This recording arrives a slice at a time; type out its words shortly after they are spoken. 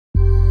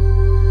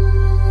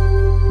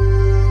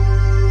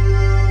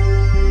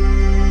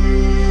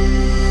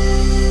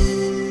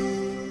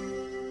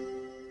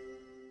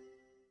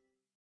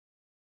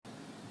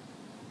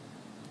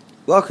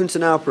Welcome to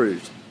Now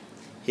Approved.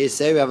 Here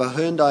today we have a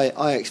Hyundai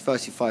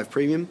iX35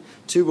 Premium,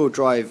 two-wheel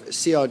drive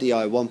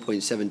CRDI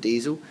 1.7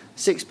 diesel,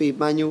 6-speed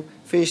manual,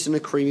 finished in a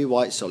creamy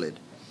white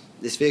solid.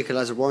 This vehicle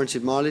has a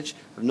warranted mileage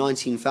of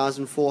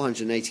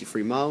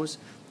 19,483 miles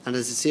and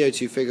has a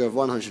CO2 figure of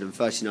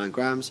 139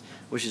 grams,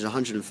 which is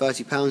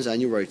 £130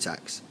 annual road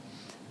tax.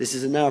 This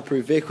is a Now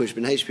Approved vehicle which has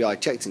been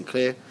HPI checked and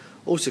clear,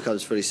 also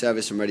comes fully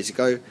serviced and ready to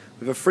go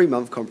with a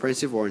 3-month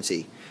comprehensive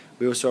warranty.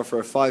 We also offer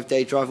a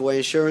 5-day drive-away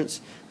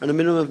insurance and a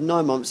minimum of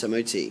 9 months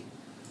MOT.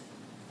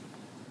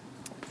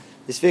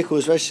 This vehicle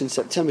was registered in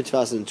September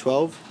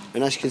 2012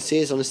 and, as you can see,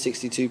 is on a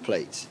 62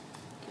 plate.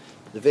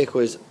 The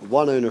vehicle is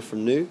one owner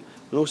from new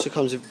and also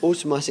comes with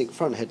automatic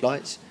front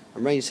headlights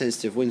and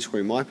range-sensitive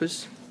windscreen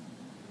wipers,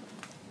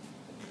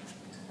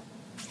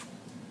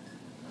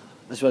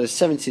 as well as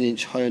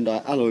 17-inch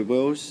Hyundai alloy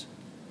wheels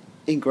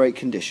in great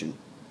condition.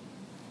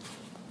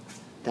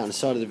 Down the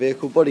side of the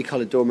vehicle,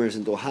 body-coloured door mirrors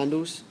and door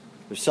handles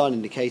with side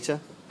indicator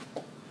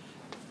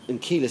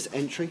and keyless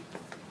entry.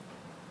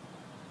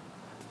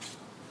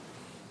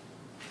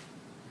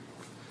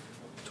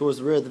 Towards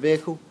the rear of the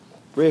vehicle,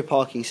 rear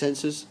parking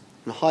sensors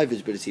and high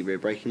visibility rear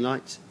braking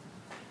lights.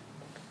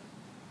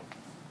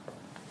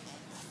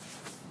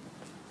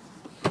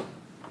 A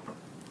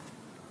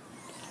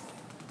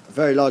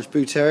very large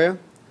boot area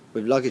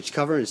with luggage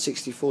cover and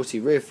 60/40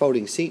 rear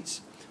folding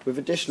seats with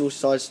additional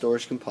side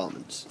storage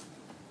compartments.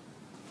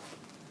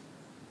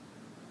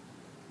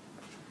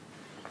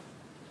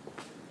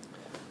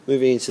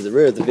 Moving into the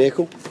rear of the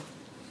vehicle,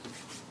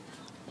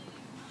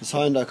 this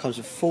Hyundai comes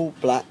with full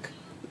black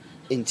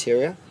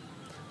interior,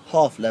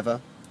 half leather,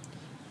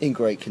 in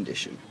great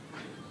condition.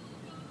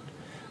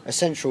 A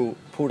central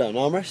pull-down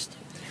armrest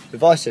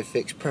with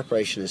ISOFIX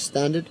preparation as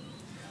standard,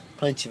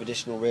 plenty of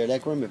additional rear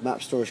legroom with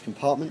map storage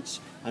compartments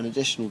and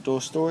additional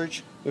door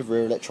storage with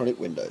rear electronic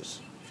windows.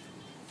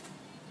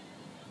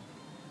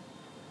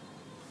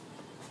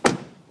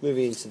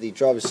 Moving into the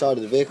driver's side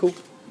of the vehicle,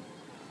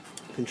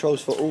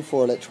 controls for all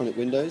 4 electronic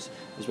windows,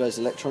 as well as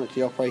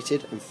electronically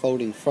operated and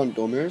folding front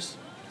door mirrors.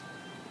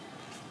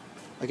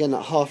 Again,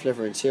 that half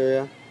leather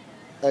interior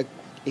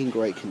in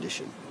great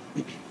condition.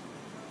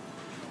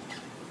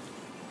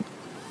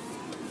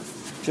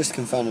 Just to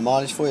confirm the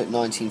mileage for you, at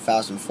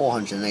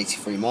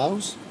 19,483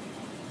 miles.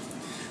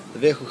 The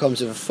vehicle comes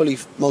with a fully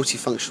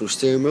multifunctional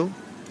steering wheel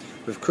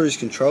with cruise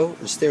control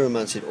and steering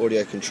mounted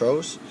audio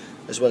controls,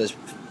 as well as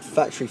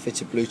factory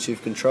fitted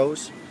Bluetooth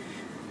controls,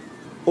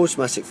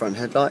 automatic front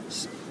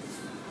headlights.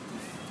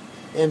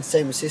 The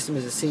entertainment system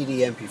is a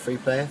CD MP3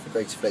 player for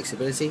greater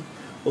flexibility.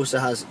 Also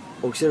has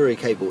auxiliary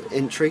cable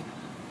entry,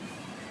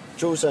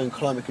 dual zone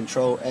climate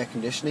control air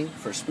conditioning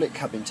for a split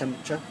cabin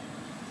temperature,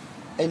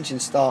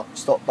 engine start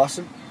stop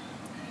button,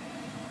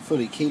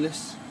 fully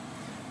keyless,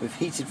 with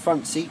heated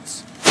front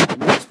seats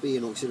and USB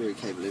and auxiliary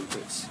cable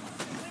inputs.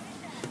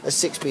 A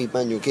 6-speed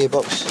manual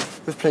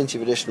gearbox with plenty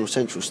of additional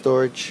central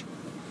storage.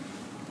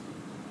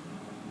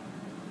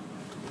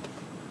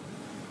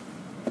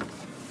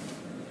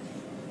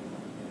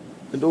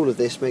 And all of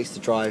this makes the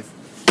drive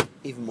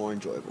even more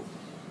enjoyable.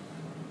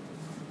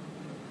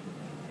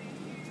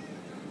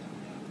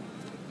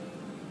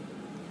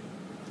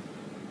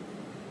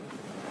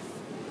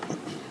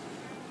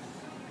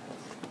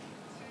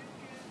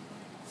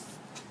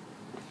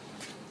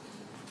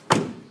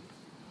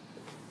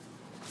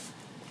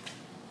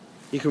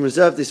 You can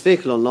reserve this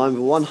vehicle online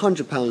with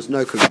 £100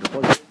 no credit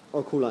deposit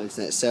or call our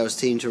internet sales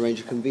team to arrange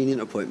a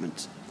convenient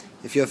appointment.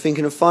 If you are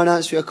thinking of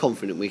finance, we are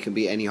confident we can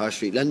beat any high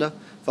street lender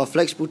with our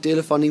flexible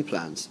dealer funding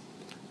plans.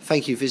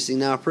 Thank you for visiting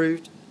Now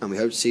Approved, and we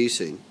hope to see you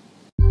soon.